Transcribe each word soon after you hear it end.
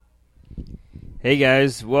Hey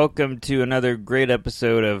guys, welcome to another great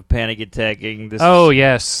episode of Panic Attacking.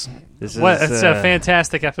 Yes. This It's is a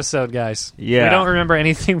fantastic episode, guys. Yeah. We don't remember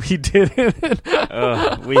anything we did in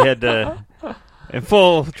it. we had to, in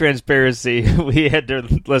full transparency, we had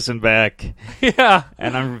to listen back. Yeah.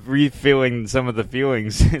 And I'm re-feeling some of the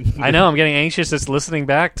feelings. I know, I'm getting anxious just listening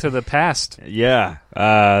back to the past. Yeah.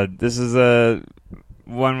 This is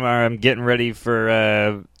one where I'm getting ready for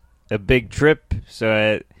a big trip, so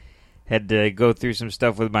I had to go through some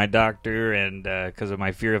stuff with my doctor and because of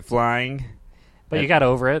my fear of flying. But you got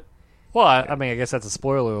over it. Well, I mean, I guess that's a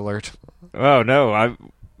spoiler alert. Oh, no.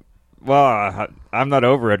 I'm not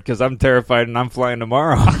over it because I'm terrified and I'm flying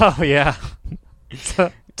tomorrow. Oh, yeah.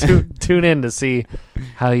 So, tune in to see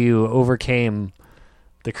how you overcame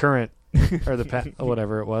the current, or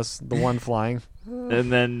whatever it was, the one flying.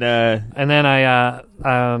 And then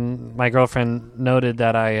my girlfriend noted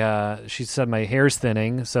that she said my hair's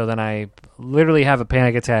thinning, so then I literally have a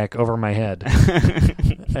panic attack over my head.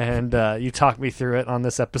 And you talked me through it on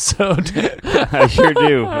this episode. I sure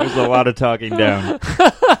do. It was a lot of talking down.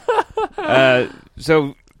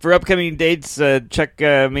 So for upcoming dates, check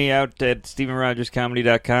me out at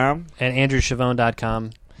StephenRogersComedy.com and AndrewChavone.com.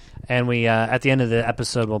 And we at the end of the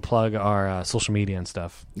episode, we'll plug our social media and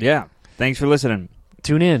stuff. Yeah. Thanks for listening.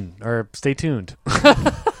 Tune in, or stay tuned. My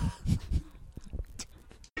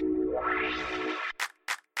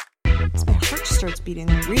heart starts beating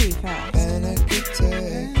really fast. I'm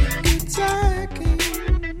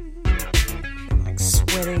like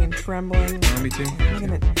sweating and trembling. Me too. Am I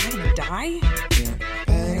gonna die?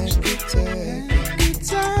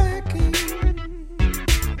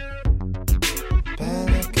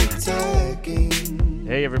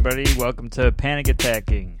 Hey, everybody. Welcome to Panic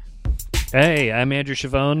Attacking. Hey, I'm Andrew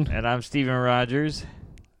Chavone. And I'm Stephen Rogers.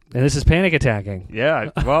 And this is Panic Attacking. Yeah,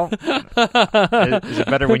 well, is it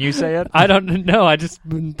better when you say it? I don't know.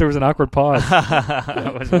 There was an awkward pause.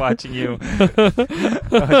 I was watching you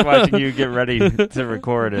get ready to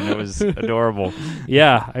record, and it was adorable.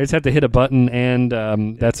 Yeah, I just had to hit a button,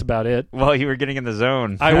 and that's about it. Well, you were getting in the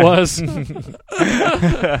zone. I was.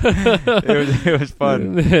 It was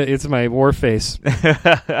fun. It's my war face.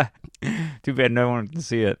 Too bad no one can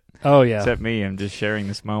see it. Oh, yeah. Except me. I'm just sharing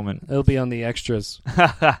this moment. It'll be on the extras.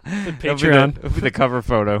 Patreon. It'll be the cover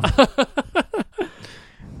photo.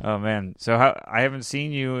 Oh, man. So I haven't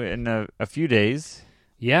seen you in a few days.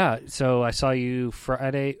 Yeah. So I saw you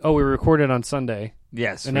Friday. Oh, we recorded on Sunday.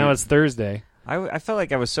 Yes. And now it's Thursday. I felt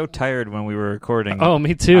like I was so tired when we were recording. Oh,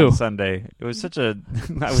 me too. On Sunday. It was such a...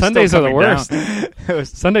 Sundays are the worst.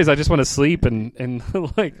 Sundays I just want to sleep and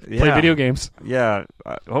play video games. Yeah.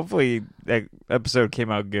 Hopefully that episode came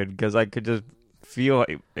out good because I could just feel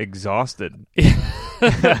exhausted.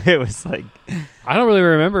 It was like... I don't really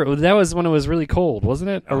remember. That was when it was really cold,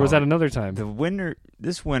 wasn't it? Or was that another time?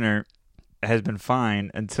 This winter has been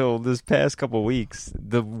fine until this past couple weeks.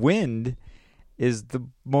 The wind is the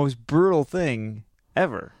most brutal thing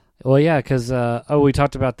ever. Well, yeah, because we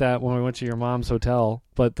talked about that when we went to your mom's hotel,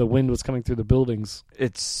 but the wind was coming through the buildings.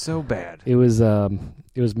 It's so bad. It was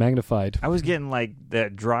magnified. I was getting like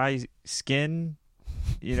that dry skin,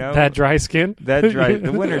 you know? That dry skin?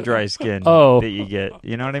 The winter dry skin that you get.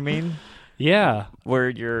 You know what I mean? Yeah. Where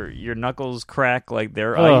your knuckles crack like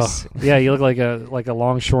they're ice. Yeah, you look like a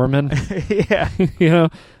longshoreman. Yeah. You know,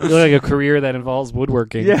 you look like a career that involves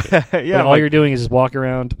woodworking. Yeah. But all you're doing is just walk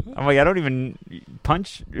around. I'm like, I don't even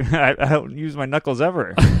punch. I don't use my knuckles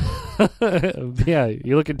ever. Yeah,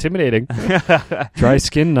 you look intimidating. Dry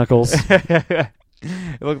skin knuckles. It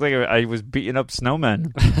looked like I was beating up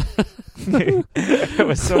snowmen. It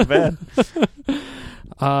was so bad.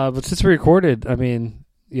 But since we recorded, I mean,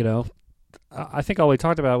 you know, I think all we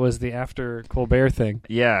talked about was the after Colbert thing.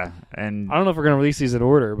 Yeah, and I don't know if we're going to release these in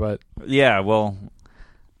order, but yeah, well,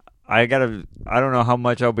 I don't know how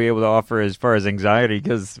much I'll be able to offer as far as anxiety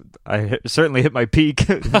because I certainly hit my peak.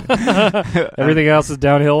 Everything else is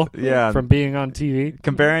downhill. Yeah, from being on TV.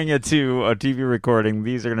 Comparing it to a TV recording,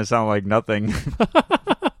 these are going to sound like nothing.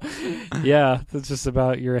 Yeah, it's just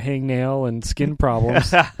about your hangnail and skin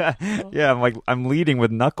problems. Yeah, I'm leading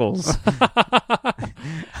with knuckles.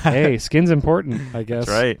 Hey, skin's important, I guess.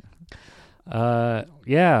 That's right.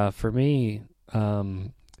 Yeah, for me,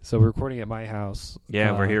 so we're recording at my house.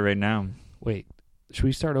 Yeah, we're here right now. Wait, should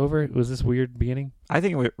we start over? Was this weird beginning? I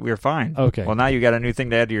think we're fine. Okay. Well, now you got a new thing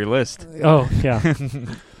to add to your list. Oh, yeah.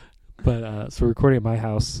 But so we're recording at my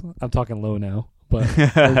house. I'm talking low now. But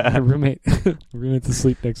my roommate's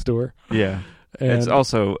asleep next door. Yeah. And it's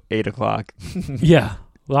also 8:00. Yeah.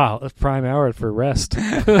 Wow, that's prime hour for rest.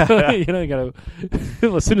 You gotta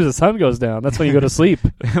as soon as the sun goes down, that's when you go to sleep.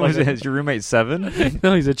 Is your roommate 7?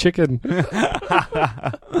 No, he's a chicken.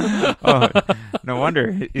 Oh, no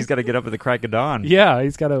wonder he's got to get up at the crack of dawn. Yeah,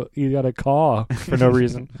 he's got a caw for no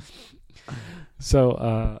reason.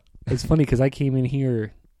 So it's funny because I came in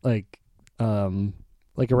here like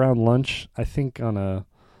around lunch. I think on a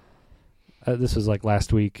this was like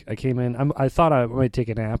last week. I came in. I thought I might take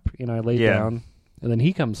a nap. I laid down, and then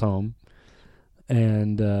he comes home,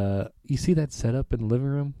 and you see that setup in the living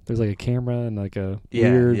room. There's like a camera and like a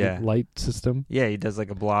weird light system. Yeah, he does like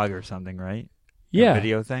a blog or something, right? Yeah, a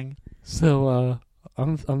video thing. So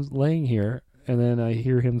I'm laying here, and then I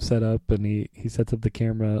hear him set up, and he sets up the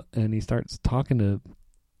camera, and he starts talking to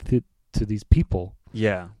these people.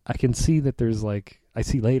 Yeah, I can see that there's I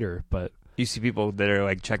see later, but you see people that are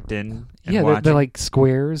like checked in. And yeah, they're like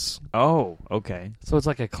squares. Oh, okay. So it's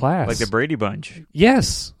like a class, like the Brady Bunch.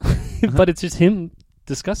 Yes, but it's just him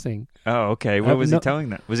discussing. Oh, okay. What was he telling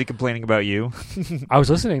them? Was he complaining about you? I was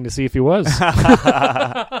listening to see if he was.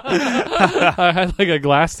 I had like a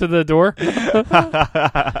glass to the door.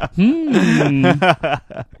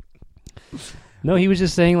 No, he was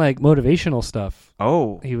just saying like motivational stuff.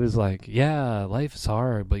 Oh. He was like, yeah, life is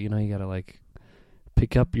hard, but you gotta like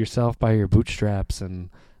pick up yourself by your bootstraps and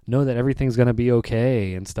know that everything's gonna be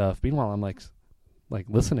okay and stuff. Meanwhile, I'm like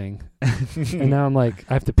listening, and now I'm like,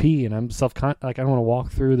 I have to pee, and I'm I don't want to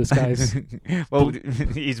walk through this guy's. Well,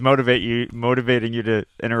 he's motivating you to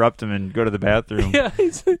interrupt him and go to the bathroom. Yeah,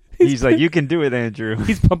 he's like, you can do it, Andrew.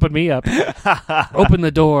 He's pumping me up. Open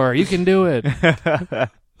the door. You can do it.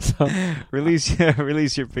 So release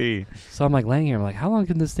your pee. So I'm like laying here. I'm like, how long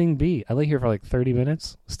can this thing be? I lay here for like 30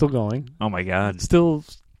 minutes, still going. Oh my god, still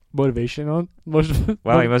motivation on.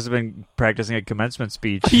 Wow, he must have been practicing a commencement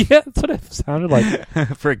speech. Yeah, that's what it sounded like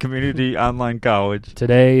for a community online college.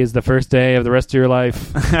 Today is the first day of the rest of your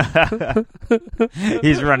life.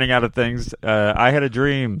 He's running out of things. I had a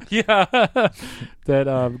dream. Yeah,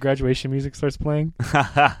 that graduation music starts playing.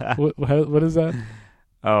 What is that?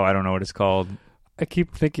 Oh, I don't know what it's called. I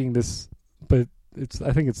keep thinking this, but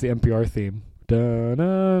I think it's the NPR theme. No,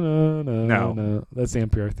 that's the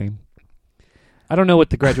NPR theme. I don't know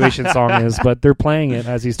what the graduation song is, but they're playing it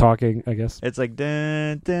as he's talking, I guess. It's like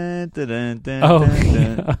dun dun dun dun dun. Oh,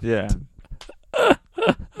 dun. Yeah.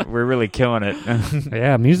 We're really killing it.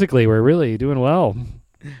 Yeah, musically we're really doing well.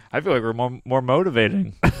 I feel like we're more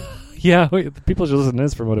motivating. Yeah, the people should listen to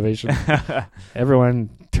this for motivation.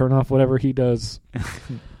 Everyone turn off whatever he does.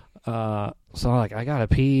 So I'm like, I gotta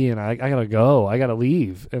pee and I gotta go. I gotta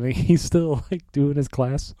leave. And he's still like doing his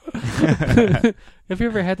class. Have you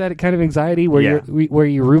ever had that kind of anxiety where where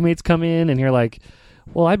your roommates come in and you're like,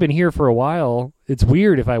 well, I've been here for a while. It's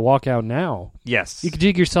weird if I walk out now. Yes. You could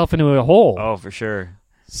dig yourself into a hole. Oh, for sure.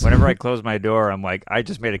 Whenever I close my door, I'm like, I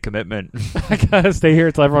just made a commitment. I gotta stay here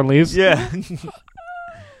until everyone leaves. Yeah.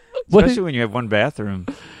 Especially when you have one bathroom.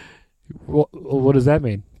 What does that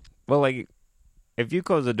mean? Well, like, if you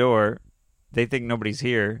close the door, they think nobody's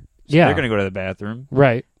here. So yeah. They're going to go to the bathroom.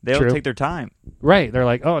 Right. They'll take their time. Right. They're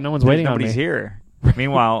like, oh, no one's waiting on me. Nobody's here.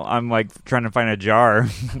 Meanwhile, I'm like trying to find a jar.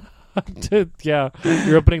 Yeah.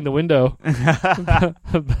 You're opening the window. I've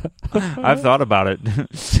thought about it.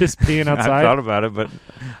 Just being outside? I've thought about it, but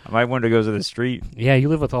my window goes to the street. Yeah, you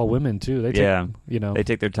live with all women, too. They take, they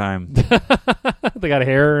take their time. They got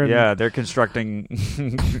hair. Yeah, they're constructing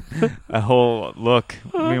a whole look.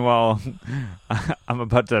 Meanwhile, I'm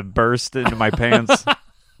about to burst into my pants.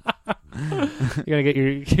 You're going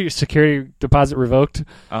to get your security deposit revoked.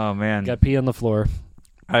 Oh, man. Got pee on the floor.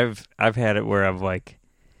 I've had it where I've like,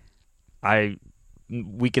 I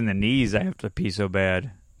weaken the knees. I have to pee so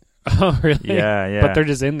bad. Oh, really? Yeah. But they're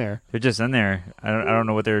just in there. They're just in there. I don't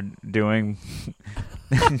know what they're doing.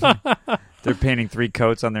 They're painting 3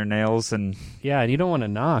 coats on their nails and yeah, and you don't want to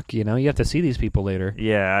knock. You have to see these people later.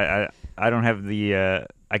 Yeah, I don't have the.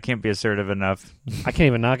 I can't be assertive enough. I can't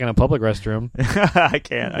even knock in a public restroom. I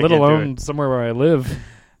can't. Let alone somewhere where I live.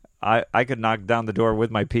 I could knock down the door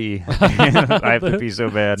with my pee. I have to pee so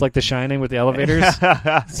bad. It's like The Shining with the elevators.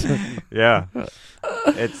 Yeah,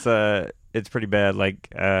 it's pretty bad. Like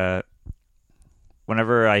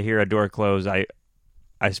whenever I hear a door close, I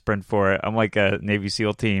sprint for it. I'm like a Navy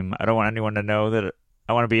SEAL team. I don't want anyone to know that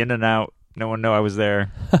I want to be in and out. No one know I was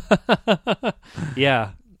there.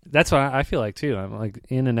 Yeah, that's what I feel like too. I'm like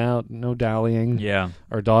in and out, no dallying. Yeah,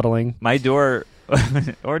 or dawdling. My door.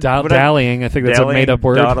 Or dallying, I think that's a made-up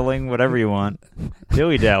word. Dawdling, whatever you want.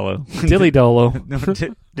 Dilly-dallo. Dilly-dolo. No,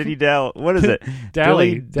 diddy-dall. What is it?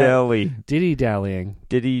 Dally. Dilly-dally. Diddy-dallying.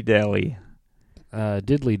 Diddy-dally.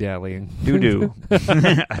 Diddly dallying. Doo-doo.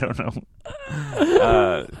 I don't know.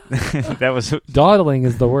 That was Dawdling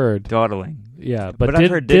is the word. dawdling. Yeah, But I've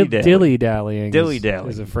heard dilly-dally. dilly-dallying Dilly-dally.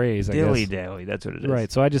 is a phrase, I guess. Dilly-dally, that's what it is.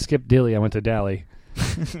 Right, so I just skipped dilly. I went to dally.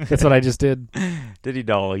 That's what I just did.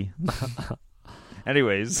 Diddy-dolly.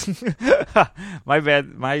 Anyways,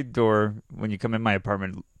 my door, when you come in my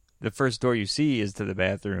apartment, the first door you see is to the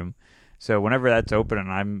bathroom. So whenever that's open,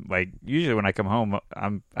 and I'm like, usually when I come home,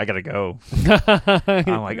 I gotta go.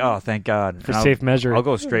 I'm like, oh, thank God. For And safe measure. I'll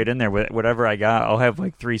go straight in there with whatever I got. I'll have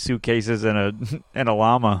like 3 suitcases and a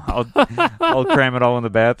llama. I'll cram it all in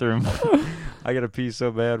the bathroom. I gotta pee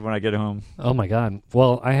so bad when I get home. Oh my God.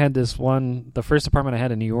 Well, I had the first apartment I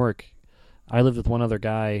had in New York. I lived with one other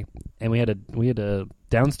guy, and we had a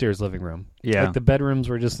downstairs living room. Yeah. Like the bedrooms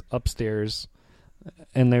were just upstairs,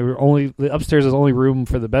 and the upstairs was only room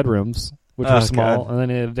for the bedrooms, which were small, God. and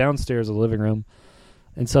then it had downstairs a living room.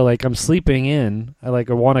 And so, like, I'm sleeping in at like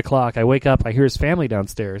 1 o'clock. I wake up, I hear his family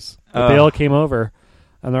downstairs. Like, they all came over,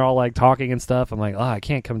 and they're all like talking and stuff. I'm like, I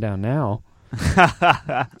can't come down now.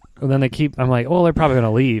 And then I'm like, well, they're probably going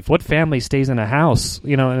to leave. What family stays in a house,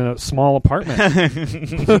 in a small apartment?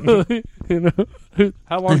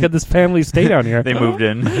 How long could this family stay down here? They moved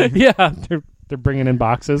in. Yeah, they're bringing in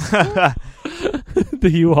boxes. The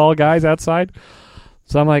U-Haul guys outside.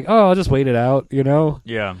 So I'm like, I'll just wait it out,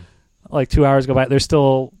 Yeah. Like 2 hours go by. They're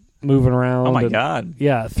still moving around. Oh, my God.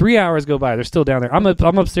 Yeah, 3 hours go by. They're still down there. I'm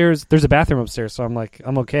upstairs. There's a bathroom upstairs, so I'm like,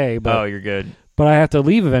 I'm okay. But, You're good. But I have to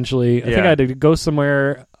leave eventually. I think I had to go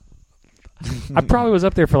somewhere. I probably was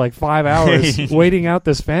up there for like 5 hours waiting out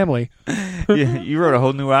this family. Yeah, you wrote a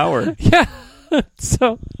whole new hour. Yeah.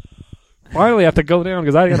 So finally I have to go down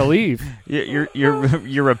because I got to leave. You're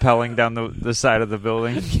rappelling down the side of the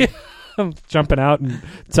building. Yeah. I'm jumping out and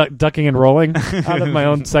ducking and rolling out of my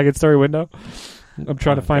own second-story window. I'm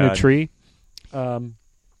trying to find a tree.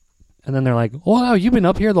 And then they're like, wow, you've been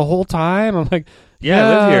up here the whole time? I'm like, yeah,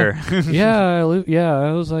 I live here.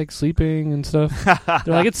 I was like sleeping and stuff.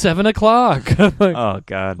 They're like, it's 7 o'clock. I'm like, oh,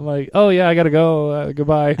 God. I'm like, oh, yeah, I got to go.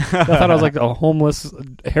 Goodbye. I thought I was like a homeless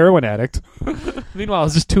heroin addict. Meanwhile, I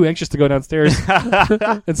was just too anxious to go downstairs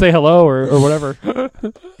and say hello or whatever.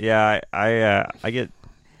 Yeah, I get,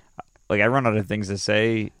 like, I run out of things to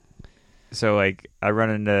say. So, like, I run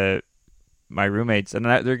into my roommates, and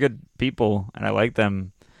they're good people, and I like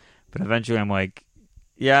them. But eventually I'm like,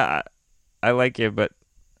 yeah, I like you, but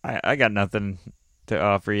I got nothing to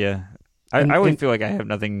offer you. I always feel like I have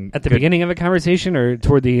nothing. At the beginning of a conversation or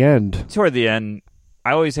toward the end? Toward the end.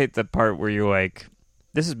 I always hate the part where you're like,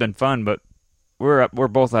 this has been fun, but we're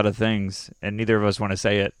both out of things, and neither of us want to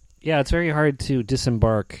say it. Yeah, it's very hard to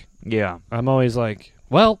disembark. Yeah. I'm always like,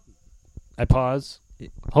 well, I pause.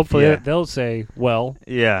 Hopefully they'll say, well.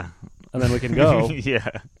 Yeah. And then we can go. Yeah.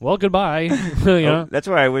 Well, goodbye. That's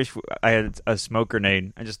why I wish I had a smoke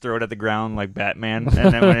grenade. I just throw it at the ground like Batman,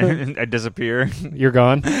 and then when I disappear, you're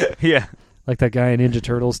gone. Yeah. Like that guy in Ninja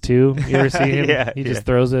Turtles 2. You ever see him? Yeah, he just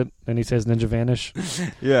throws it, and he says Ninja Vanish.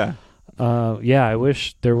 Yeah. Yeah, I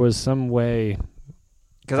wish there was some way.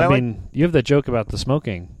 Because I mean, you have that joke about the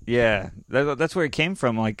smoking. Yeah. That's where it came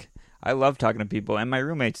from. Like, I love talking to people, and my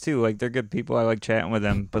roommates too. Like, they're good people. I like chatting with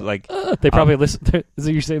them, but like they probably listen. Is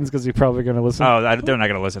it you're saying this because you're probably going to listen? Oh, they're not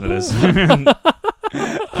going to listen to this.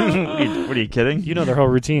 What are you kidding? You know their whole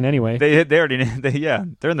routine anyway. They already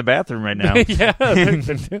they're in the bathroom right now. Yeah,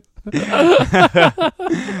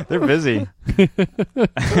 they're busy.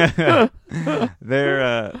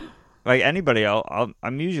 They're like anybody.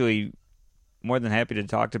 I'm usually more than happy to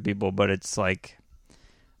talk to people, but it's like.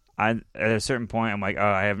 At a certain point, I'm like,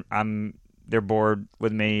 they're bored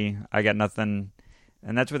with me. I got nothing,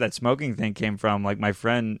 and that's where that smoking thing came from. Like my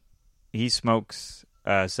friend, he smokes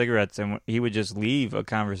cigarettes, and he would just leave a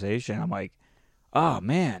conversation. I'm like, oh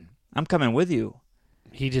man, I'm coming with you.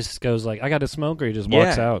 He just goes like, I got to smoke, or he just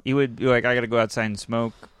walks out. He would be like, I got to go outside and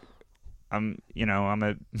smoke. I'm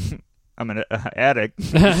an addict.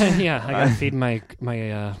 Yeah, I got to feed my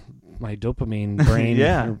dopamine brain,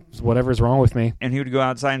 or whatever's wrong with me. And he would go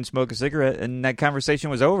outside and smoke a cigarette, and that conversation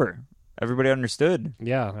was over. Everybody understood.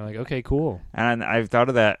 Yeah, they're like, okay, cool. And I thought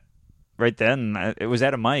of that right then. It was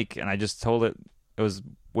at a mic, and I just told it. It was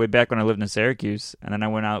way back when I lived in Syracuse, and then I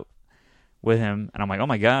went out with him, and I'm like, oh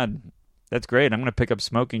my God, that's great. I'm going to pick up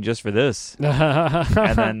smoking just for this.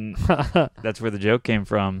 And then that's where the joke came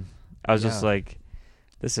from. I was just like,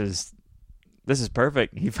 this is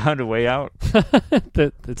perfect. He found a way out.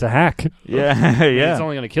 It's a hack. Yeah, yeah. It's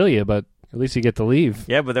only going to kill you, but at least you get to leave.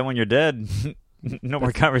 Yeah, but then when you're dead, no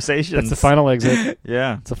more conversations. That's the final exit.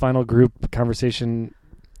 Yeah. It's a final group conversation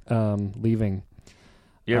leaving.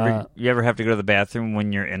 You ever have to go to the bathroom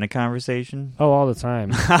when you're in a conversation? Oh, all the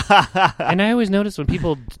time. And I always notice when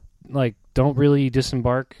people like don't really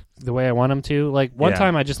disembark the way I want them to. Like one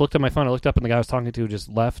time, I just looked at my phone. I looked up, and the guy I was talking to just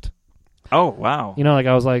left. Oh wow! You know, like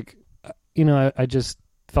I was like, you know, I just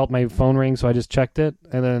felt my phone ring, so I just checked it,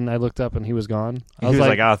 and then I looked up, and he was gone. He was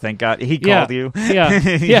like, "Oh, thank God, he called you." Yeah,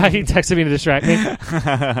 he texted me to distract me.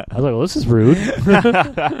 I was like, "Well, this is rude."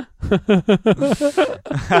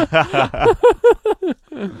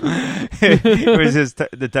 It was just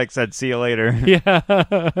the text said, "See you later." Yeah,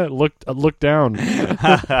 look down.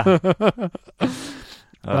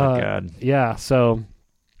 Oh God. Yeah. So,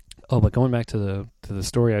 but going back to the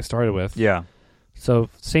story I started with. Yeah. So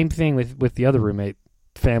same thing with the other roommate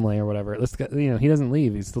family or whatever. He doesn't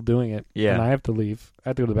leave. He's still doing it. Yeah. And I have to leave. I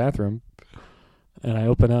have to go to the bathroom. And I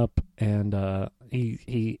open up, and I'm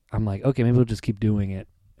like, okay, maybe we'll just keep doing it,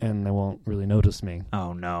 and they won't really notice me.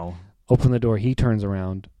 Oh no. Open the door. He turns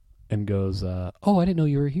around and goes, "Oh, I didn't know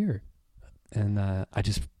you were here." And I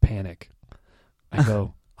just panic. I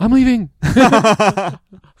go, "I'm leaving."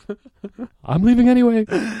 I'm leaving anyway.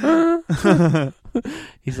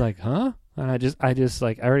 He's like, "Huh?" And I just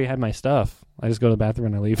like, I already had my stuff. I just go to the bathroom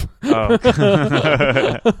and I leave. Oh.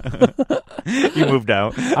 You moved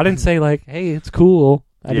out. I didn't say like, "Hey, it's cool."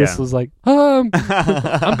 I just was like, I'm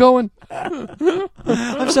going.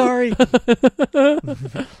 I'm sorry.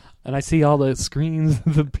 And I see all the screens,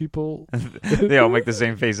 the people. They all make the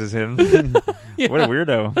same face as him. Yeah. What a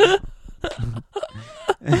weirdo.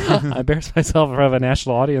 I embarrassed myself in front of a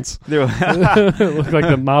national audience. It looked like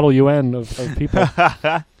the Model UN of people.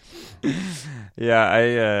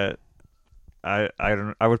 Yeah,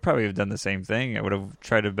 I would probably have done the same thing. I would have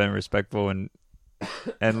tried to have been respectful and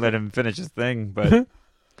let him finish his thing, but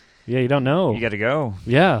yeah, you don't know. You got to go.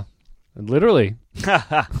 Yeah, literally.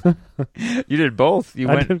 You did both.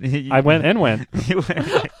 I went and went. You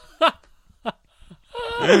went.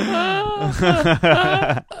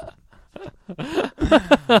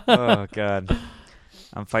 Oh God,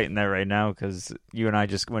 I'm fighting that right now because you and I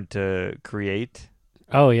just went to Create.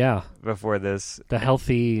 Oh yeah, before this, the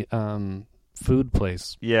healthy food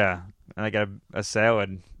place. Yeah, and I got a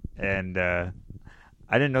salad, and I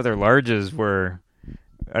didn't know their larges were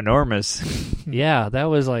enormous. Yeah, that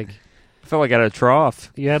was like, I felt like I had a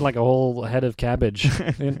trough. You had like a whole head of cabbage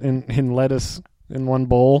in lettuce in one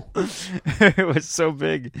bowl. It was so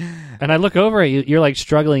big. And I look over at you, you're like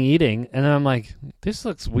struggling eating, and then I'm like, this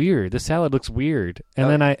looks weird. This salad looks weird.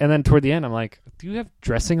 And then toward the end, I'm like, do you have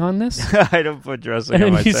dressing on this? I don't put dressing and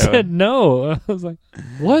on my you salad. said no. I was like,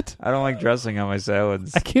 what? I don't like dressing on my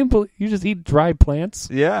salads. I can't believe you just eat dry plants.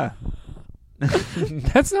 Yeah.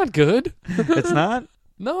 That's not good. It's not?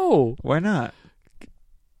 No. Why not?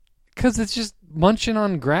 Because it's just munching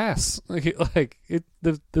on grass.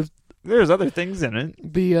 There's other things in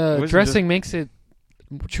it. The dressing makes it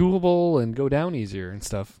chewable and go down easier and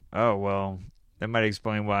stuff. Oh, well, that might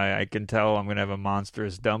explain why I can tell I'm going to have a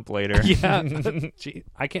monstrous dump later. Yeah. Gee,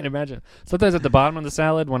 I can't imagine. Sometimes at the bottom of the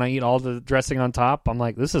salad, when I eat all the dressing on top, I'm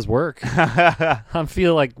like, this is work. I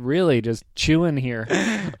feel like really just chewing here.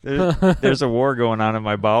 There's a war going on in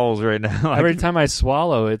my bowels right now. Every time I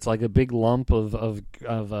swallow, it's like a big lump of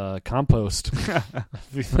compost.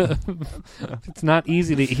 It's not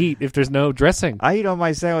easy to eat if there's no dressing. I eat all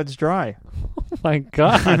my salads dry. Oh my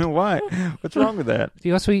God. Why? What's wrong with that? Do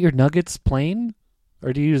you also eat your nuggets plain?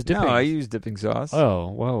 Or do you use dipping? No, I use dipping sauce. Oh,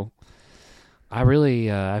 whoa. I really,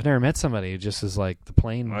 I've never met somebody who just is like the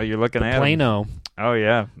plain. Well, you're looking at Plano. Oh,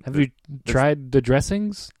 yeah. Have you tried the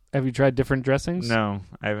dressings? Have you tried different dressings? No,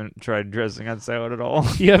 I haven't tried dressing on salad at all.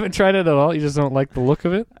 You haven't tried it at all? You just don't like the look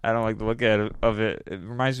of it? I don't like the look of it. It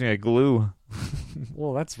reminds me of glue.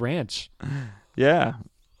 Well, that's ranch. Yeah.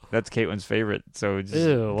 That's Caitlin's favorite. So just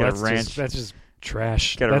Ew, get a ranch. that's just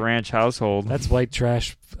trash. Get a ranch household. That's white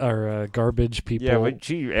trash or garbage people. Yeah, but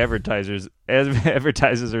she advertises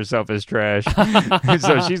herself as trash.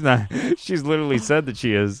 So she's not. She's literally said that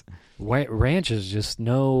she is. Ranch is just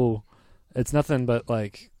it's nothing but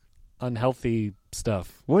like unhealthy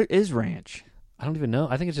stuff. What is ranch? I don't even know.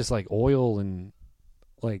 I think it's just like oil and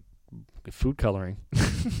like food coloring.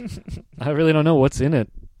 I really don't know what's in it.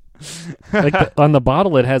 Like on the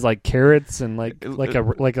bottle, it has like carrots and like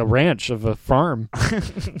a ranch of a farm.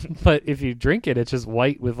 But if you drink it, it's just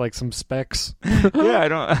white with like some specks. Yeah, I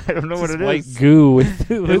don't know what it white is. Goo.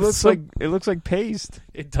 It looks like paste.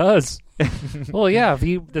 It does. Well, yeah.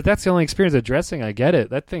 If that's the only experience of dressing, I get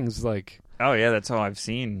it. That thing's like. Oh yeah, that's all I've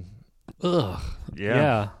seen. Ugh.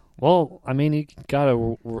 Yeah. Well, I mean, you got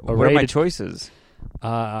What are my choices?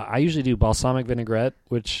 I usually do balsamic vinaigrette,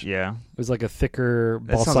 which Yeah. is like a thicker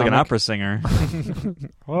That balsamic. sounds like an opera singer.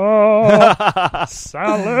 Oh,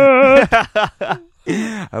 salad!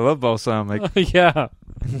 I love balsamic. Yeah.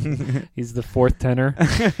 He's the fourth tenor.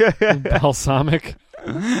 Balsamic.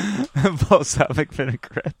 Balsamic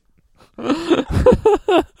vinaigrette.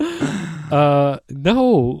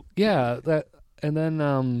 No. Yeah. That. And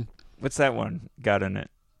then What's that one got in it?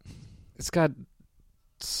 it's got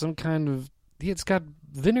some kind of. Yeah, it's got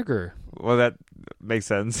vinegar. Well, that makes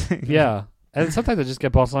sense. Yeah. And sometimes I just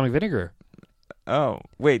get balsamic vinegar. Oh,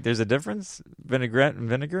 wait, there's a difference? Vinaigrette and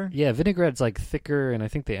vinegar? Yeah, vinaigrette's like thicker, and I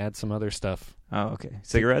think they add some other stuff. Oh, okay.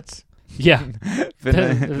 Cigarettes? Yeah.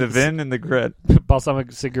 The vin and the grit.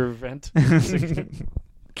 Balsamic cigarette.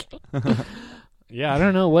 Yeah, I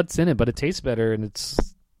don't know what's in it, but it tastes better, and it's.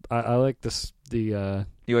 I like this. The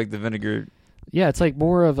You like the vinegar? yeah, it's like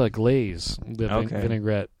more of a glaze. The Okay.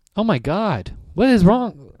 vinaigrette. Oh my God, what is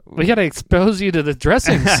wrong? We gotta expose you to the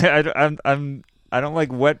dressings. I don't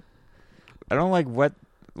like wet. I don't like wet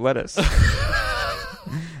lettuce.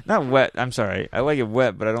 Not wet. I'm sorry. I like it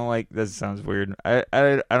wet, but I don't like. That sounds weird. I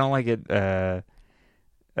don't like it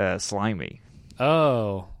slimy.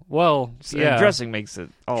 Oh well, So yeah. dressing makes it.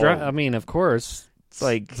 All, I mean, of course, it's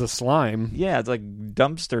like the slime. yeah, it's like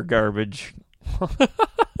dumpster garbage.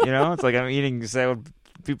 It's like I'm eating salad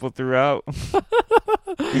people threw out.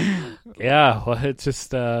 Yeah, well, it's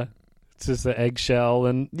just an eggshell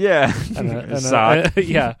and Yeah, and sock.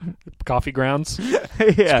 yeah, coffee grounds. Yeah,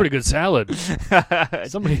 It's pretty good salad.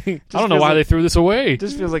 Somebody, I don't know feels why like- they threw this away. It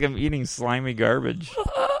just feels like I'm eating slimy garbage.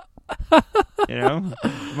 Might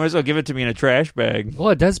as well give it to me in a trash bag. Well,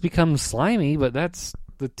 it does become slimy, but that's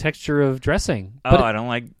the texture of dressing. Oh, But I don't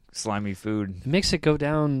like slimy food. it makes it go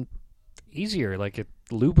down easier, like it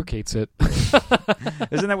lubricates it.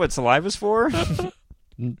 Isn't that what saliva's for?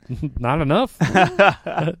 Not enough.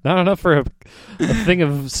 Not enough for a thing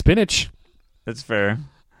of spinach. That's fair.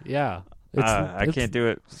 Yeah. I can't do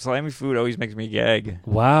it. Slimy food always makes me gag.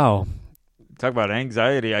 Wow. Talk about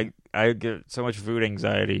anxiety. I get so much food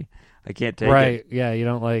anxiety. I can't take it. Right. Yeah, you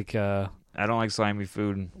don't like I don't like slimy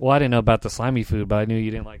food. well, I didn't know about the slimy food, but I knew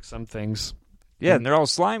you didn't like some things. Yeah, and they're all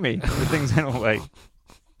slimy. The things I don't like.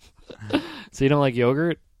 So you don't like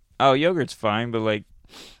yogurt? Oh, yogurt's fine, but like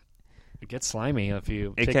It gets slimy if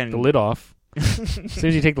you It take can- the lid off. As soon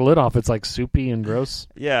as you take the lid off, it's like soupy and gross.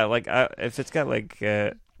 yeah, like if it's got like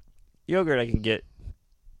yogurt, I can get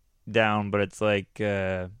down, but it's like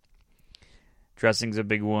dressing's a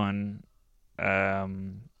big one. I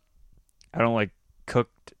don't like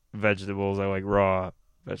cooked vegetables. I like raw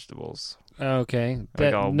vegetables. Okay.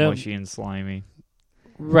 Like all mushy and slimy.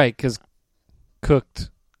 Right, because cooked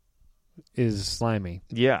is slimy.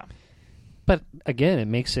 Yeah. But again, it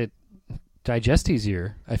makes it digest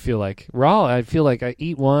easier, I feel like. Raw, I feel like I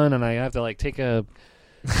eat one and I have to like take a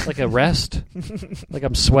rest. Like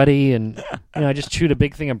I'm sweaty and I just chewed a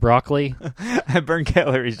big thing of broccoli. I burn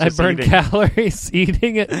calories. I Just burn eating. calories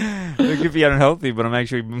eating it. It could be unhealthy, but I'm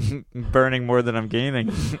actually burning more than I'm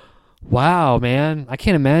gaining. Wow, man. I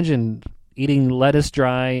can't imagine eating lettuce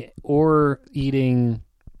dry or eating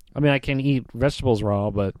I mean I can eat vegetables raw,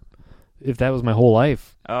 but if that was my whole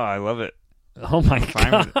life. Oh, I love it. Oh my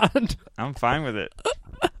fine with God. I'm fine with it.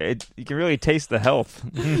 You can really taste the health.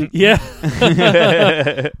 Yeah.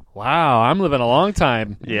 Wow, I'm living a long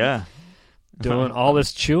time Yeah. doing all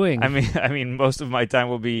this chewing. I mean, most of my time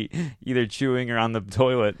will be either chewing or on the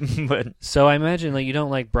toilet. But So I imagine like you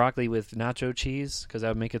don't like broccoli with nacho cheese because that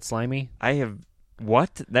would make it slimy. I have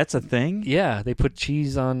what? That's a thing? Yeah, they put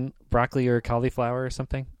cheese on broccoli or cauliflower or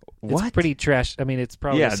something. What? It's pretty trash. I mean, it's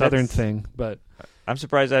probably Yeah, a southern that's- thing, but I'm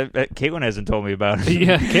surprised Caitlin hasn't told me about it.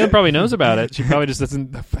 yeah, Caitlin probably knows about it. She probably just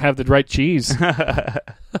doesn't have the right cheese. Did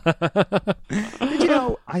you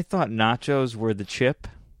know? I thought nachos were the chip.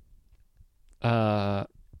 I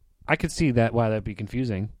could see that why that'd be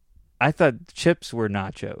confusing. I thought chips were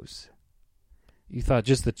nachos. You thought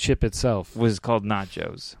just the chip itself, Was called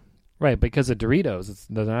nachos. right? Because of Doritos, it's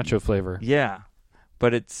the nacho flavor. Yeah,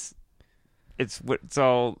 but it's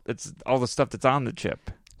all the stuff that's on the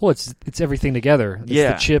chip. Well, it's everything together. It's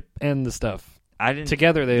Yeah. the chip and the stuff I didn't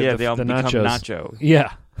together. They they all the become nachos. nacho.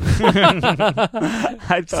 Yeah,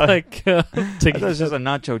 I it's thought, like I thought it was just a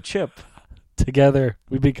nacho chip. together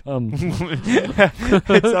we become.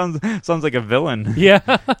 It sounds like a villain. Yeah,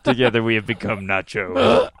 Together we have become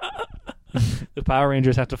nacho. the Power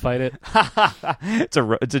Rangers have to fight it.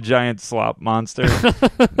 It's a giant slop monster.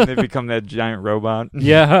 They become that giant robot.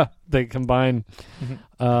 Yeah, they combine.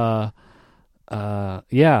 Yeah.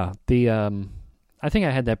 The I think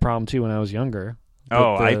I had that problem too when I was younger.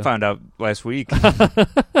 Oh, But I found out last week.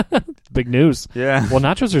 big news. Yeah. Well,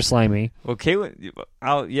 nachos are slimy. Well, Caitlin,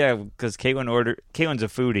 because Caitlin's a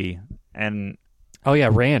foodie, and Oh yeah,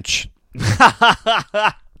 ranch.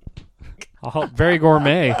 Oh, very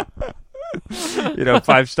gourmet.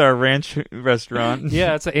 5-star ranch restaurant.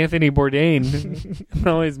 Yeah, it's Anthony Bourdain.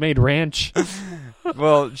 Always made ranch.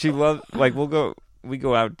 Well, she loves we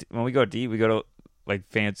go out when we go out to eat. We go to like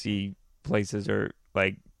fancy places or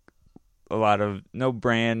like a lot of no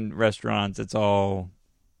brand restaurants. It's all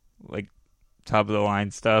like top of the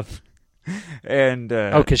line stuff. And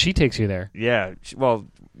because she takes you there. yeah,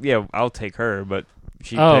 I'll take her, but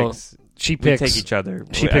she picks. She We picks. take each other.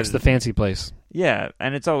 She picks the fancy place. Yeah,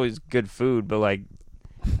 and it's always good food, but like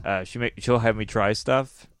she'll have me try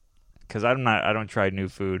stuff because I don't try new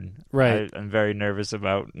food. Right. I'm very nervous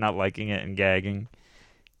about not liking it and gagging,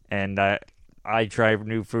 and I try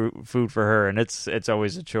new food for her, and it's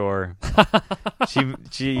always a chore.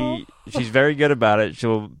 She's very good about it.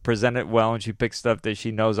 She'll present it well, and she picks stuff that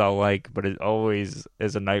she knows I'll like, but it always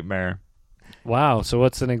is a nightmare. Wow. So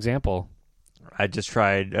what's an example? I just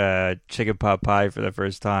tried chicken pot pie for the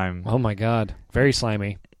first time. Oh my God. Very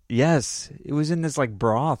slimy. Yes, it was in this like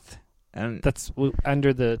broth, and That's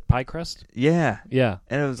under the pie crust? yeah, Yeah.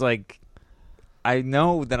 and it was like, I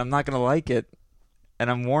know that I'm not gonna like it, and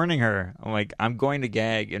I'm warning her. I'm like, I'm going to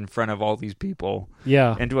gag in front of all these people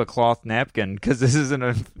Yeah. into a cloth napkin because this isn't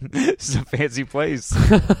this is a fancy place,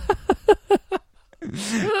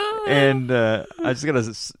 and I just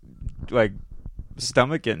gotta like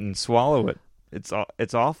stomach it and swallow it.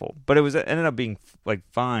 It's awful, but it ended up being like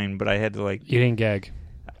fine. But I had to like You didn't gag.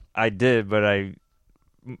 I did, but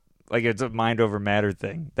it's a mind over matter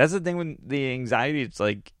thing. That's the thing with the anxiety. It's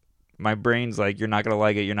like my brain's like, you're not gonna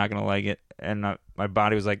like it, you're not gonna like it, and my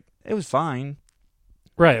body was like, it was fine.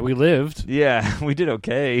 Right. We lived. Yeah, we did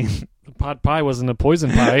okay. The pot pie wasn't a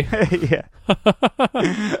poison pie. Yeah,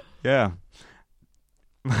 yeah.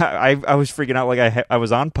 I was freaking out like I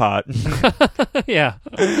was on pot. Yeah.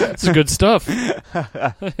 It's good stuff.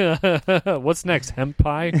 What's next? Hemp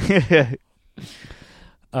pie?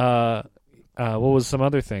 What was some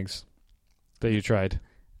other things that you tried?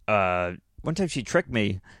 One time she tricked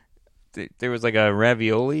me. There was like a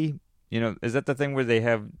ravioli. Is that the thing where they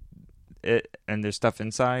have it and there's stuff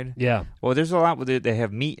inside? Yeah. Well, there's a lot where they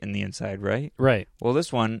have meat in the inside, right? Right. Well,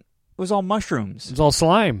 this one was all mushrooms. It's all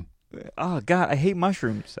slime. Oh, God, I hate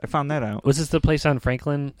mushrooms. I found that out. Was this the place on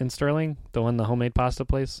Franklin in Sterling? The homemade pasta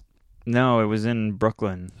place? No, it was in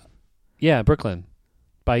Brooklyn. Yeah, Brooklyn.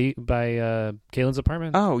 By Kaylin's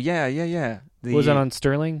apartment? Oh, yeah. Was that on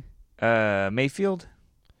Sterling? Mayfield?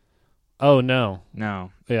 Oh, no.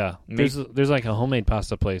 No. Yeah. There's like a homemade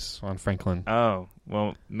pasta place on Franklin. Oh,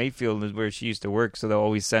 well, Mayfield is where she used to work, so they'll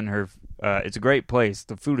always send her. It's a great place.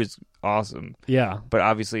 The food is awesome. Yeah. But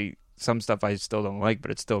obviously, some stuff I still don't like,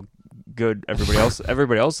 but it's still good. Everybody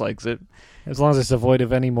else likes it. As long as it's devoid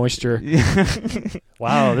of any moisture.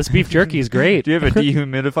 Wow, this beef jerky is great. Do you have a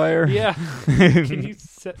dehumidifier? Yeah. Can you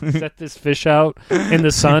set this fish out in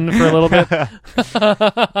the sun for a little bit?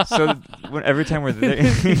 So every time we're there,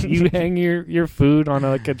 You hang your food on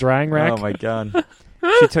a drying rack? oh my God,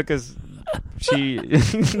 she took us. She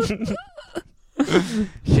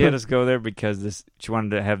had us go there because she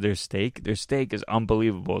wanted to have their steak. Their steak is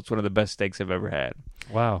unbelievable. It's one of the best steaks I've ever had.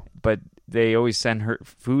 Wow. But they always send her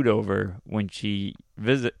food over when she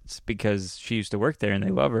visits because she used to work there and they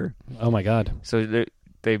love her. Oh my God. So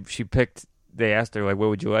she picked. They asked her like, "What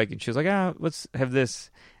would you like?" And she was like, let's have this."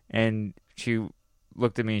 And she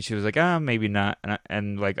looked at me and she was like, maybe not.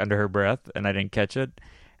 And like under her breath, and I didn't catch it.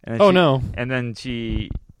 And then No. And then she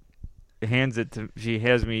has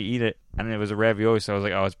me eat it, and it was a ravioli, so I was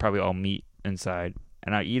like, it's probably all meat inside.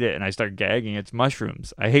 And I eat it, and I start gagging. It's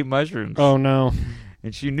mushrooms. I hate mushrooms. Oh no.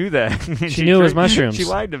 And she knew that. She knew it was mushrooms. She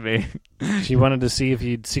lied to me. She wanted to see if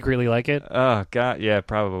you'd secretly like it? Oh, God, yeah,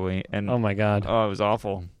 probably. And Oh my God. it was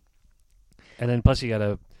awful. And then plus you got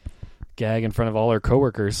to gag in front of all her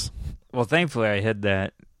coworkers. Well, thankfully I hid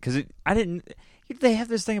that, because I didn't. They have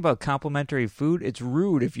this thing about complimentary food. It's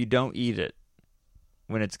rude if you don't eat it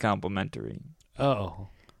when it's complimentary. Oh.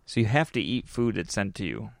 So you have to eat food that's sent to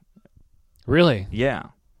you. Really? Yeah.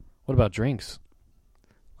 What about drinks?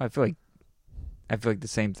 I feel like the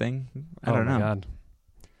same thing. I don't know. Oh my God.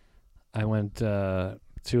 I went to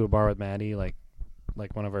a bar with Maddie, like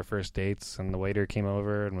one of our first dates, and the waiter came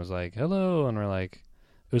over and was like, "Hello," and we're like,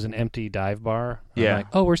 it was an empty dive bar. And Yeah. I'm like,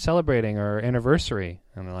 "Oh, we're celebrating our anniversary,"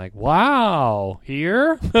 and they're like, "Wow,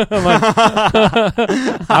 here?" I'm like,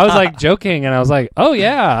 I was like joking, and I was like, "Oh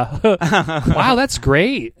yeah, wow, that's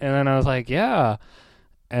great," and then I was like, "Yeah,"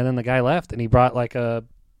 and then the guy left, and he brought like a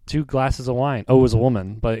 2 glasses of wine. Oh, it was a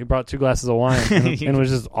woman, but he brought 2 glasses of wine, and it was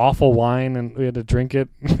just awful wine, and we had to drink it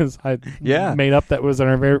because I made up that was our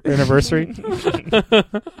anniversary.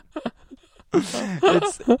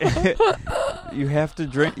 You have to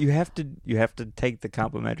drink. You have to take the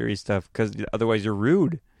complimentary stuff because otherwise you're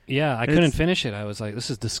rude. Yeah, I couldn't finish it. I was like, this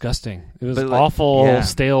is disgusting. It was But, awful,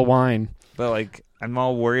 stale wine. But like, I'm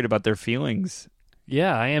all worried about their feelings.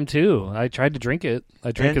 Yeah, I am too. I tried to drink it.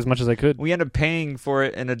 I drank And as much as I could. We end up paying for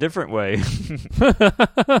it in a different way.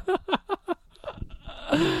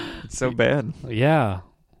 It's so bad. Yeah.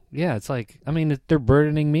 Yeah, it's like, I mean, they're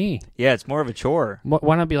burdening me. Yeah, it's more of a chore.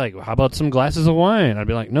 Why not be like, how about some glasses of wine? I'd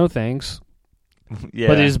be like, no, thanks. Yeah.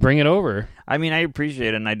 But they just bring it over. I mean, I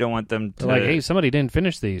appreciate it, and I don't want them to... They're like, hey, somebody didn't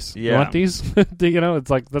finish these. You Yeah. want these? It's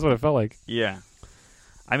like, that's what it felt like. Yeah.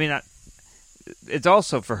 I mean, it's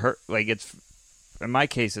also for her. Like, it's... In my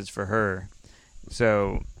case, it's for her.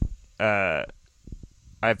 So, if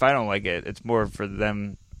I don't like it, it's more for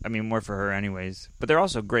them. I mean, more for her anyways. But they're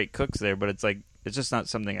also great cooks there, but it's like, it's just not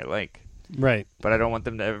something I like. Right. But I don't want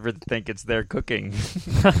them to ever think it's their cooking.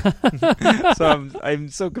 So I'm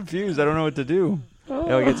so confused. I don't know what to do.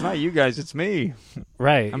 They're like, it's not you guys, it's me.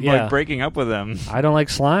 Right. I'm yeah. like breaking up with them. I don't like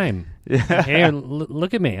slime. Yeah. Hey,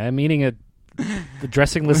 look at me. I'm eating the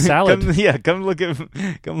dressingless salad. Come look at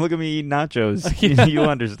me eat nachos. Yeah. You'll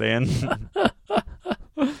understand.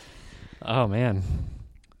 Oh man.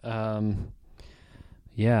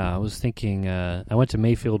 Yeah, I was thinking. I went to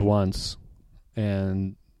Mayfield once,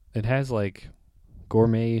 and it has like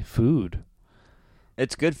gourmet food.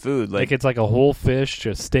 It's good food. Like it's like a whole fish,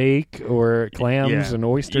 a steak, or clams and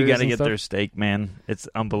oysters. You got to and get stuff. their steak, man. It's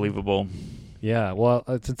unbelievable. Yeah, well,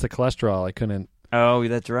 since the cholesterol, I couldn't. Oh,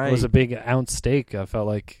 that's right. It was a big ounce steak. I felt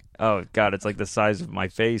like. Oh God, it's like the size of my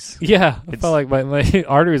face. Yeah, I felt like my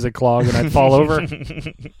arteries would clog and I'd fall over.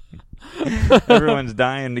 Everyone's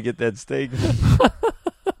dying to get that steak.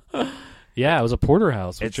 Yeah, it was a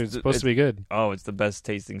porterhouse, which is supposed to be good. Oh, it's the best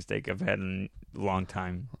tasting steak I've had in a long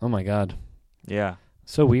time. Oh my god, Yeah.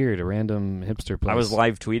 so weird. A random hipster place. I was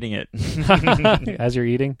live tweeting it. As you're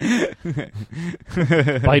eating.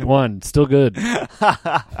 Bite one, still good.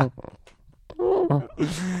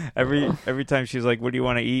 Every time she's like, "What do you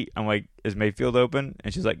want to eat?" I'm like, "Is Mayfield open?"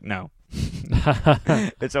 And she's like, "No."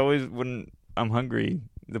 It's always when I'm hungry,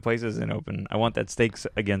 the place isn't open. I want that steak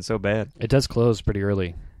again so bad. It does close pretty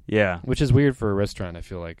early, Yeah, which is weird for a restaurant. I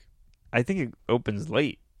feel like. I think it opens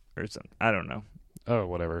late or something. I don't know. Oh,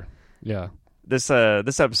 whatever. Yeah. This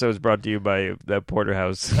episode is brought to you by the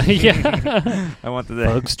Porterhouse. Yeah. I want the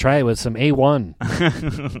Folks, try it with some A1.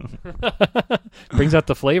 Brings out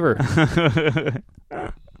the flavor.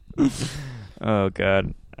 Oh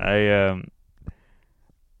God, I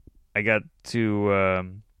got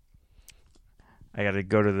to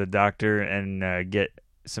go to the doctor and get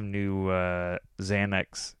some new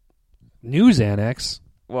Xanax. New Xanax.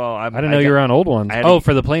 Well, I didn't know you were on old ones.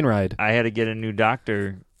 For the plane ride. I had to get a new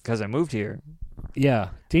doctor because I moved here. Yeah.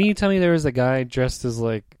 Didn't you tell me there was a guy dressed as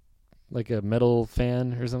like a metal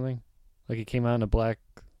fan or something? Like he came out in a black.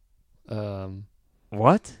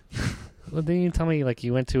 What? Well, didn't you tell me like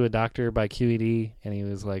you went to a doctor by QED and he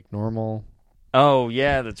was like normal? Oh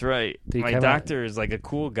yeah, that's right. Did he My come doctor is like a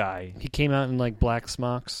cool guy. He came out in like black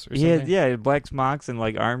smocks or something. Yeah, black smocks and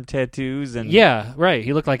like arm tattoos and Yeah, right.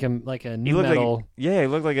 He looked like a new looked metal. Like, he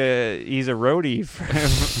looked like he's a roadie.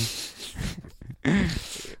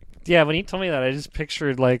 Yeah, when he told me that, I just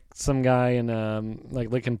pictured like some guy in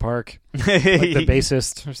like Linkin Park, like the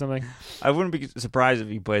bassist or something. I wouldn't be surprised if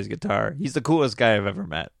he plays guitar. He's the coolest guy I've ever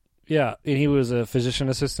met. Yeah, and he was a physician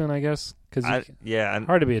assistant, I guess. Because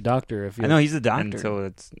hard to be a doctor if you. I know he's a doctor until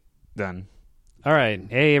it's done. All right,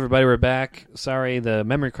 hey everybody, we're back. Sorry, the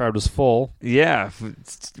memory card was full. Yeah,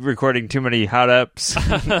 it's recording too many hot ups.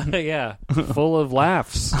 Yeah, full of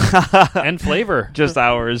laughs and flavor. Just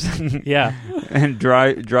ours. Yeah, and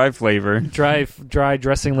dry flavor. Dry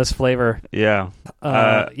dressingless flavor. Yeah.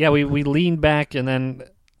 Yeah, we leaned back and then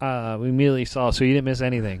we immediately saw. So you didn't miss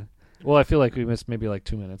anything. Well, I feel like we missed maybe like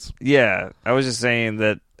 2 minutes. Yeah, I was just saying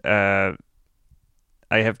that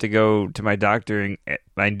I have to go to my doctor,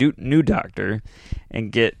 my new doctor,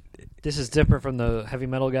 and get. This is different from the heavy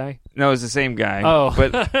metal guy? No, it's the same guy. Oh.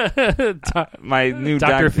 But my new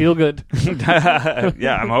Dr. Feelgood.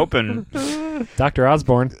 Yeah, I'm hoping. Dr.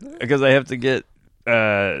 Osborne. Because I have to get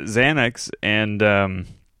Xanax, and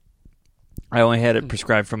I only had it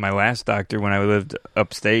prescribed from my last doctor when I lived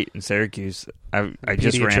upstate in Syracuse. I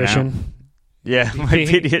just ran out. Yeah, my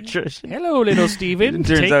pediatrician. Hello, little Steven.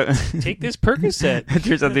 Take this Percocet. It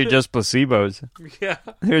turns out they're just placebos. Yeah.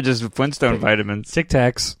 They're just Flintstone vitamins. Tic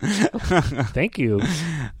Tacs. Thank you.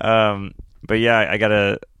 But yeah, I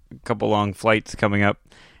gotta couple long flights coming up,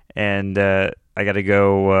 and I got to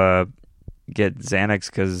go get Xanax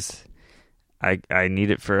because I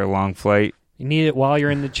need it for a long flight. You need it while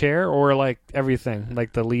you're in the chair, or like everything,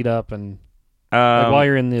 like the lead up and like while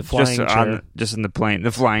you're in the flying chair. Just in the plane,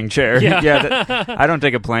 the flying chair. Yeah, I don't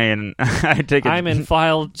take a plane. I take. I'm in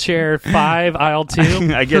file chair 5, aisle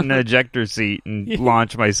 2. I get an ejector seat and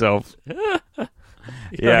launch myself.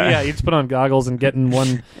 Yeah. You just put on goggles and get in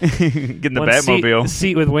one. Get in the one Batmobile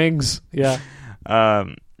seat with wings. Yeah. I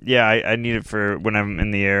need it for when I'm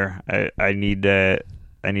in the air. I need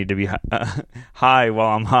to be high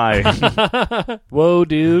while I'm high. Whoa,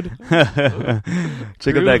 dude!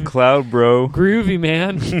 Check out that cloud, bro. Groovy,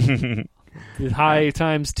 man. High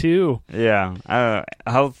times 2. Yeah.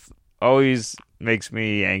 Health always makes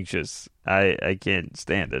me anxious. I can't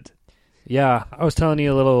stand it. Yeah, I was telling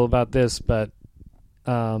you a little about this, but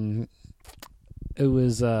it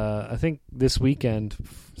was I think this weekend,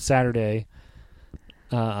 Saturday.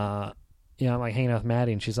 I'm like hanging out with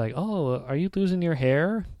Maddie, and she's like, "Oh, are you losing your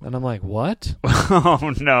hair?" And I'm like, "What?"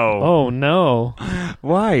 Oh no! Oh no!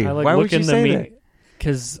 Why? Why would you say that?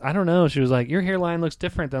 Because I don't know. She was like, "Your hairline looks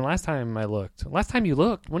different than last time I looked." Last time you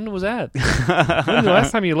looked? When was that? When was the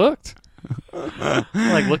last time you looked? I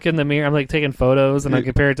like look in the mirror. I'm like taking photos, and I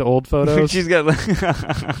compare it to old photos. She's got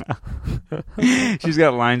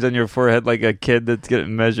lines on your forehead like a kid that's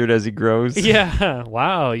getting measured as he grows. Yeah.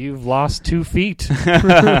 Wow, you've lost 2 feet. What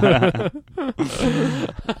are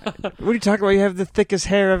you talking about? You have the thickest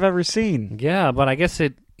hair I've ever seen. Yeah, but I guess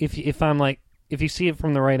if you see it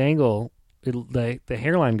from the right angle, the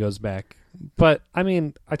hairline goes back. But I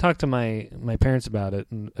mean, I talked to my parents about it,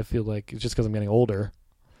 and I feel like it's just because I'm getting older.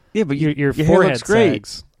 Yeah, but your hair forehead looks great.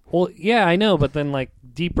 sags. Well, yeah, I know, but then like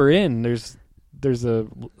deeper in, there's the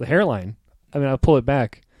hairline. I mean, I'll pull it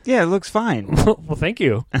back. Yeah, it looks fine. Well, thank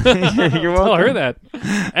you. You're welcome. Tell her that,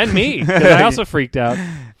 and me, because I also freaked out.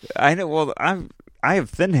 I know. Well, I have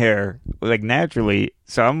thin hair, like naturally,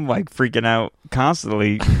 so I'm like freaking out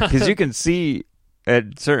constantly because you can see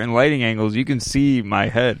at certain lighting angles, you can see my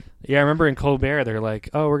head. Yeah, I remember in Colbert, they're like,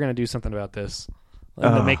 "Oh, we're gonna do something about this."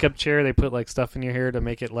 In the makeup chair, they put like stuff in your hair to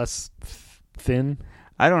make it less thin.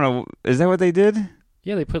 I don't know. Is that what they did?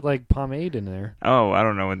 Yeah, they put like pomade in there. Oh, I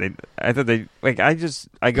don't know what they. I thought they like. I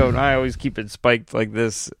always keep it spiked like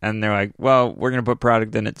this, and they're like, "Well, we're gonna put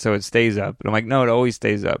product in it so it stays up." And I'm like, "No, it always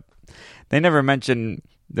stays up." They never mentioned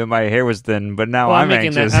that my hair was thin, but now I'm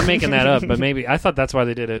anxious. I'm making that up, but maybe I thought that's why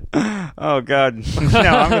they did it. Oh God,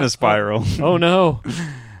 now I'm gonna spiral. Oh no.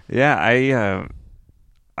 Yeah,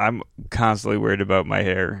 I'm constantly worried about my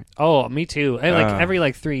hair. Oh, me too.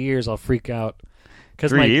 Every 3 years, I'll freak out.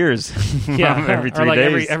 3 years? Yeah, every 3 or like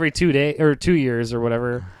days. every 2 days or 2 years or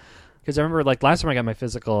whatever. Because I remember like last time I got my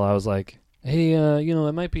physical, I was like, "Hey, I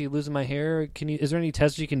might be losing my hair. Is there any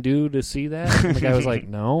tests you can do to see that?" And the guy was like,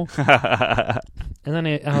 "No." And then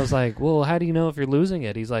I was like, "Well, how do you know if you're losing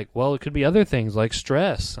it?" He's like, "Well, it could be other things like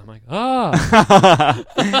stress." I'm like, I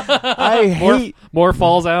hate more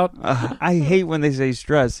falls out. I hate when they say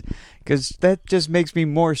stress because that just makes me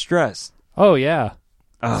more stressed. Oh yeah,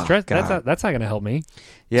 Oh, stress. God. That's not going to help me.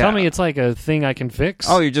 Yeah. Tell me it's like a thing I can fix.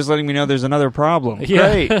 Oh, you're just letting me know there's another problem.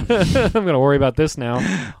 Yeah. Great. I'm going to worry about this now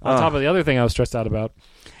on top of the other thing I was stressed out about.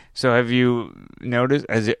 So have you noticed?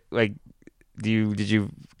 Did you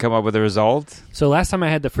come up with a result? So last time I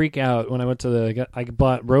had to freak out when I went to I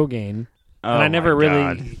bought Rogaine, and I never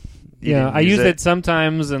really, I use it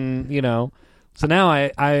sometimes, and so now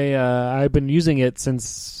I've been using it since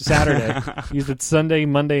Saturday. Used it Sunday,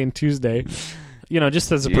 Monday, and Tuesday.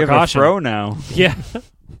 Just as a precaution. You have a fro now. Yeah.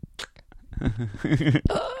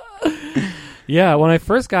 Yeah. When I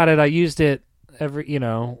first got it, I used it every,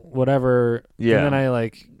 whatever. Yeah. And then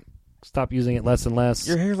I stopped using it less and less.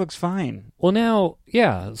 Your hair looks fine. Well, now,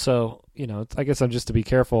 yeah. So, I guess I'm just to be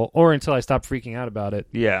careful, or until I stop freaking out about it.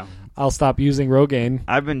 Yeah. I'll stop using Rogaine.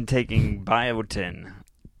 I've been taking Biotin.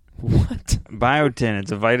 What? Biotin.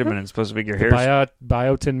 It's a vitamin. It's supposed to make your hair.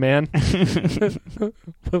 Biotin man.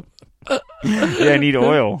 Yeah, I need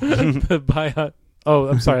oil. Oh,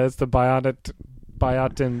 I'm sorry. That's the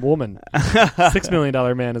Biotin woman. $6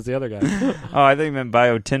 million man is the other guy. Oh, I think you meant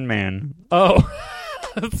Biotin Man. Oh,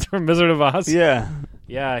 that's from Wizard of Oz. Yeah.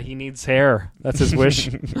 Yeah, he needs hair. That's his wish.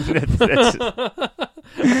 The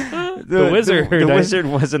wizard. The wizard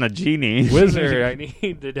wasn't a genie. Wizard, I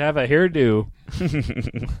need to have a hairdo.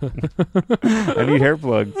 I need hair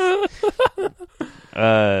plugs.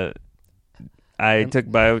 I'm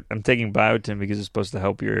taking Biotin because it's supposed to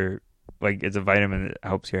help your, it's a vitamin that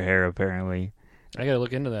helps your hair apparently. I gotta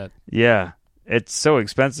look into that. Yeah. It's so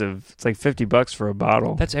expensive. It's like $50 for a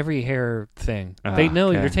bottle. That's every hair thing. They know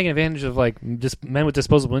okay. you're taking advantage of like just men with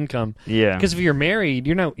disposable income. Yeah. Because if you're married,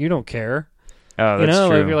 you don't care. Oh, You that's know,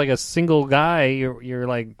 true. if you're like a single guy, you're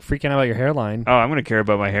like freaking out about your hairline. Oh, I'm going to care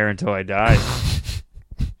about my hair until I die.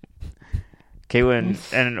 Caitlin,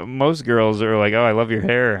 and most girls are like, oh, I love your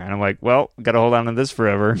hair. And I'm like, well, got to hold on to this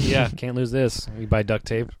forever. Yeah, can't lose this. You buy duct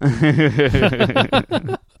tape.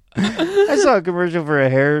 I saw a commercial for a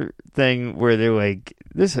hair thing where they're like,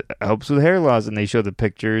 this helps with hair loss. And they show the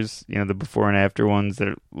pictures, the before and after ones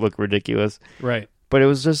that look ridiculous. Right. But it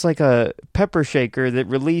was just like a pepper shaker that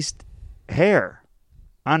released hair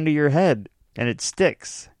onto your head and it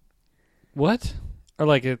sticks. What? Or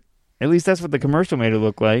like it. At least that's what the commercial made it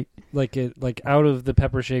look like. Like out of the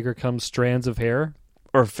pepper shaker comes strands of hair?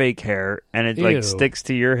 Or fake hair. And it Ew. like sticks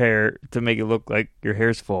to your hair to make it look like your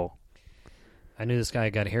hair's full. I knew this guy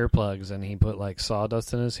got hair plugs and he put like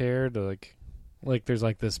sawdust in his hair to like there's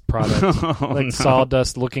like this product Oh, no.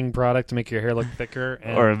 sawdust looking product to make your hair look thicker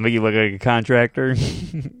and Or make you look like a contractor.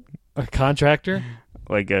 a contractor?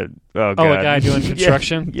 Like a a guy doing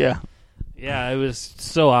construction? Yeah. Yeah, it was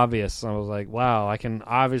so obvious. I was like, wow, I can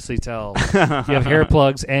obviously tell you have hair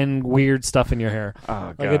plugs and weird stuff in your hair. Oh,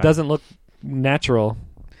 God. Like it doesn't look natural.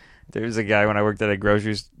 There's a guy when I worked at the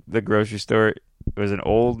grocery store. It was an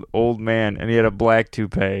old man, and he had a black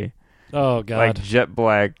toupee, Oh God. like jet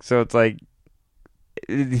black. So it's like,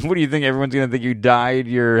 what do you think? Everyone's gonna think you dyed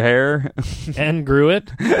your hair? And grew it?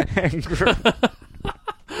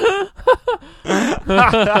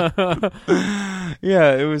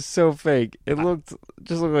 Yeah, it was so fake. It looked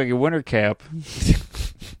like a winter cap.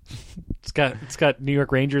 It's got New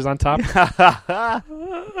York Rangers on top.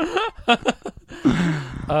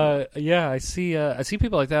 Yeah, I see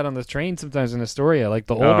people like that on the train sometimes in Astoria. Like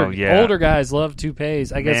the older guys love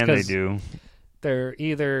toupees. I guess Man, they because do. they're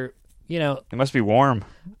either It must be warm.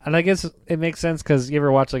 and I guess it makes sense because you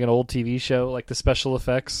ever watch like an old TV show, like the special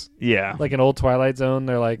effects, Yeah. like an old Twilight Zone.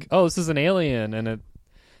 They're like, oh, this is an alien, and it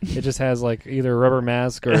just has like either a rubber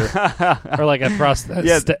mask or like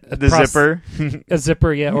zipper. a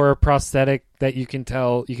zipper, yeah, or a prosthetic that you can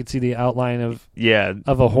see the outline of Yeah.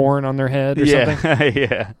 a horn on their head or something.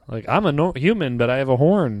 Yeah. Like, I'm a human, but I have a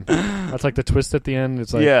horn. That's like the twist at the end.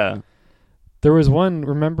 It's like, Yeah. there was one,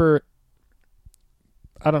 remember,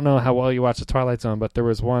 I don't know how well you watch the Twilight Zone, but there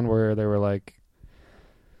was one where they were like,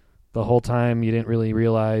 the whole time you didn't really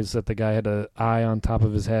realize that the guy had an eye on top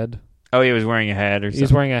of his head. Oh, he was wearing a hat or something.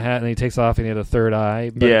 He's wearing a hat and he takes off and he had a third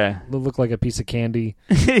eye. But Yeah. It looked like a piece of candy.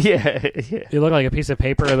 Yeah. It looked like a piece of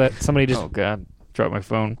paper that somebody just... Oh, God. Dropped my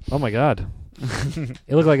phone. Oh, my God. It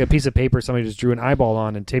looked like a piece of paper somebody just drew an eyeball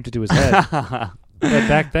on and taped it to his head. But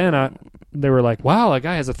back then, they were like, wow, that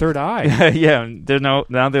guy has a third eye. Yeah.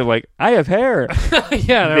 Now they're like, I have hair.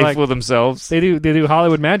 Yeah, they're They like, fool themselves. they do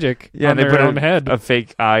Hollywood magic Yeah, on they their put own head. a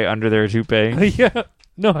fake eye under their toupee. Yeah.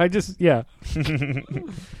 No, I just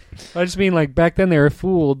mean like back then they were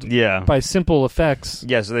fooled Yeah. by simple effects.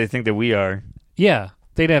 Yeah, so they think that we are. Yeah.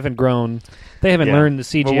 They haven't grown. They haven't Yeah. learned the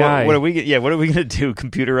CGI. Well, what are we going to do?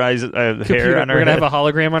 Computerize hair on our We're going to head? have a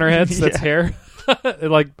hologram on our heads that's Yeah. hair.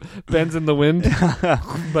 It like bends in the wind.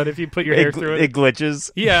 But if you put your hair through it. It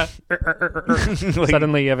glitches. Yeah. Like,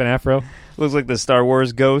 Suddenly you have an afro. looks like the Star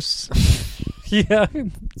Wars ghosts. Yeah.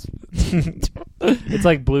 It's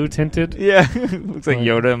like blue tinted. Yeah. Looks like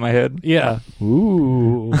Yoda in my head. Yeah.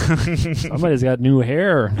 Ooh. Somebody's got new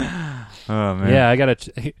hair. Oh, man. Yeah, I got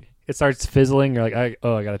to... It starts fizzling. You're like,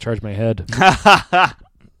 I got to charge my head.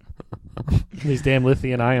 These damn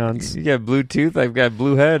lithium ions. You got Bluetooth, I've got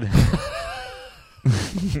blue head.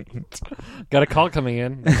 Got a call coming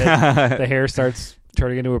in. The hair starts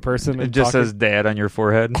turning into a person. It And just talking. says dad on your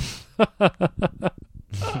forehead.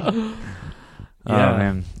 Oh, Yeah.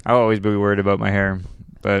 man. I'll always be worried about my hair.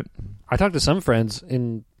 But I talked to some friends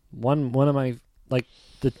in one of my, like,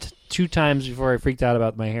 the 2 times before I freaked out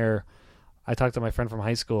about my hair, I talked to my friend from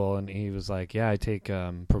high school, and he was like, yeah, I take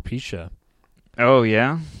Propecia. oh,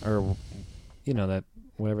 yeah? Or, that,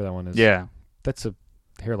 whatever that one is. Yeah. That's a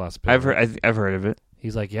hair loss pill. I've heard of it.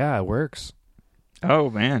 He's like, yeah, it works. Oh,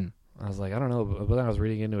 man. I was like, I don't know, but then I was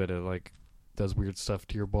reading into it. It like does weird stuff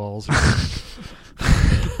to your balls.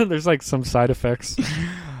 There's like some side effects.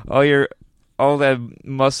 All that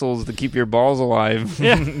muscles to keep your balls alive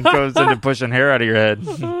Yeah. goes into pushing hair out of your head.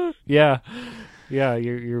 Yeah,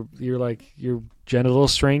 you're like your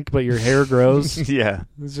genitals shrink, but your hair grows. Yeah.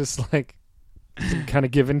 It's just like some kind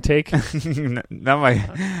of give and take. Now my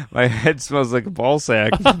head smells like a ball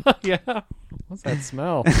sack. Yeah, what's that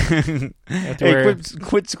smell? Hey,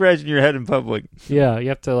 quit scratching your head in public. Yeah, you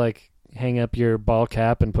have to like hang up your ball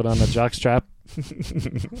cap and put on the jock strap.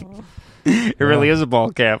 It really is a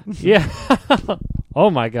ball cap. Yeah. Oh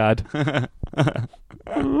my God.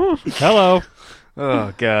 Hello.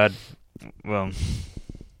 Oh God. Well,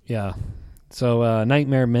 Yeah. So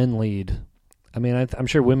nightmare men lead. I mean, I'm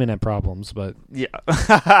sure women have problems, but yeah.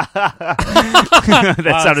 That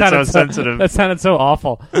sounded so sensitive. That sounded so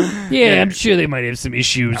awful. Yeah, I'm sure they might have some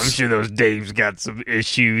issues. I'm sure those dames got some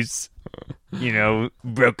issues. You know,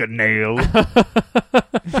 broke a nail.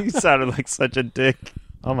 He sounded like such a dick.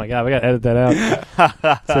 Oh my God, we gotta edit that out.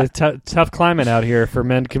 It's a tough climate out here for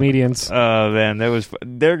men comedians. Oh man, that was.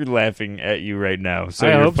 They're laughing at you right now, so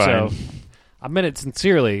I you're hope fine. so. I meant it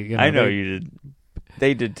sincerely. I know you did.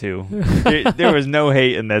 They did too. There was no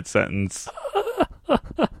hate in that sentence. You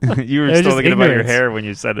were It was still just thinking about your ignorance. hair when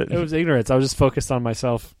you said it. It was ignorance. I was just focused on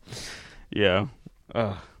myself. Yeah.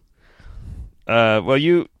 Well,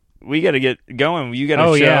 we got to get going. You got a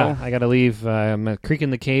show. Yeah, I got to leave. I'm at Creek in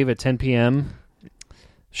the Cave at 10 p.m.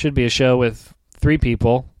 Should be a show with 3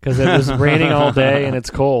 people because it was raining all day and it's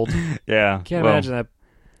cold. Yeah. Can't imagine that,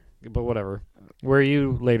 but whatever. Where are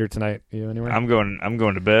you later tonight? You anywhere? I'm going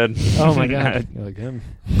to bed. Oh my God, you're like him.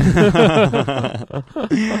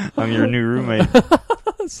 I'm your new roommate.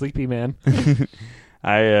 Sleepy man.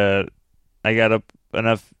 I got up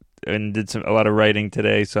enough and did a lot of writing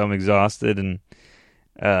today, so I'm exhausted and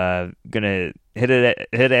gonna hit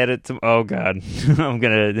at it. Oh God, I'm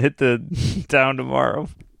gonna hit the town tomorrow.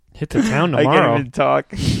 Hit the town I tomorrow. can't even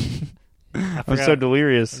talk. I'm so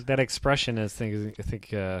delirious. That expression is I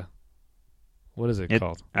think. What is it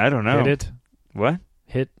called? I don't know. Hit it. What?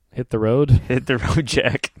 Hit the road. Hit the road,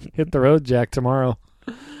 Jack. Hit the road, Jack. Tomorrow.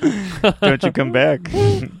 Don't you come back?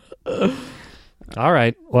 All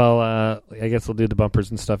right. Well, I guess we'll do the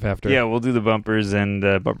bumpers and stuff after. Yeah, we'll do the bumpers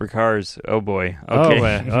and bumper cars. Oh boy. Oh,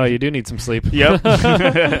 Okay. oh, you do need some sleep. Yep. All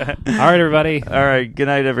right, everybody. All right. Good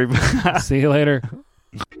night, everybody. See you later.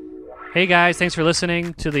 Hey guys, thanks for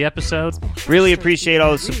listening to the episode. Really appreciate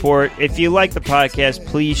all the support. If you like the podcast,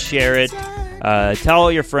 please share it. Tell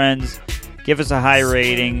all your friends. Give us a high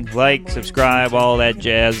rating. Like, subscribe, all that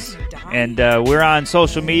jazz. And we're on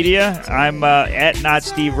social media. I'm at Not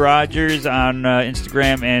Steve Rogers on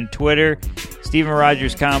Instagram and Twitter. Steven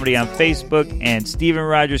Rogers Comedy on Facebook and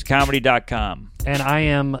StevenRogersComedy.com. And I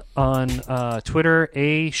am on Twitter,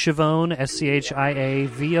 Chavone,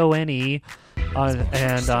 SCHIAVONE.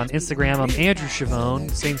 And on Instagram, I'm Andrew Chavone,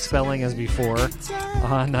 same spelling as before.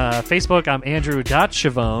 On Facebook, I'm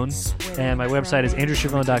Andrew.Chavone, and my website is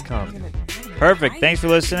andrewchavone.com. Perfect. Thanks for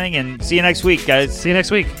listening, and see you next week, guys. See you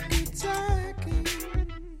next week.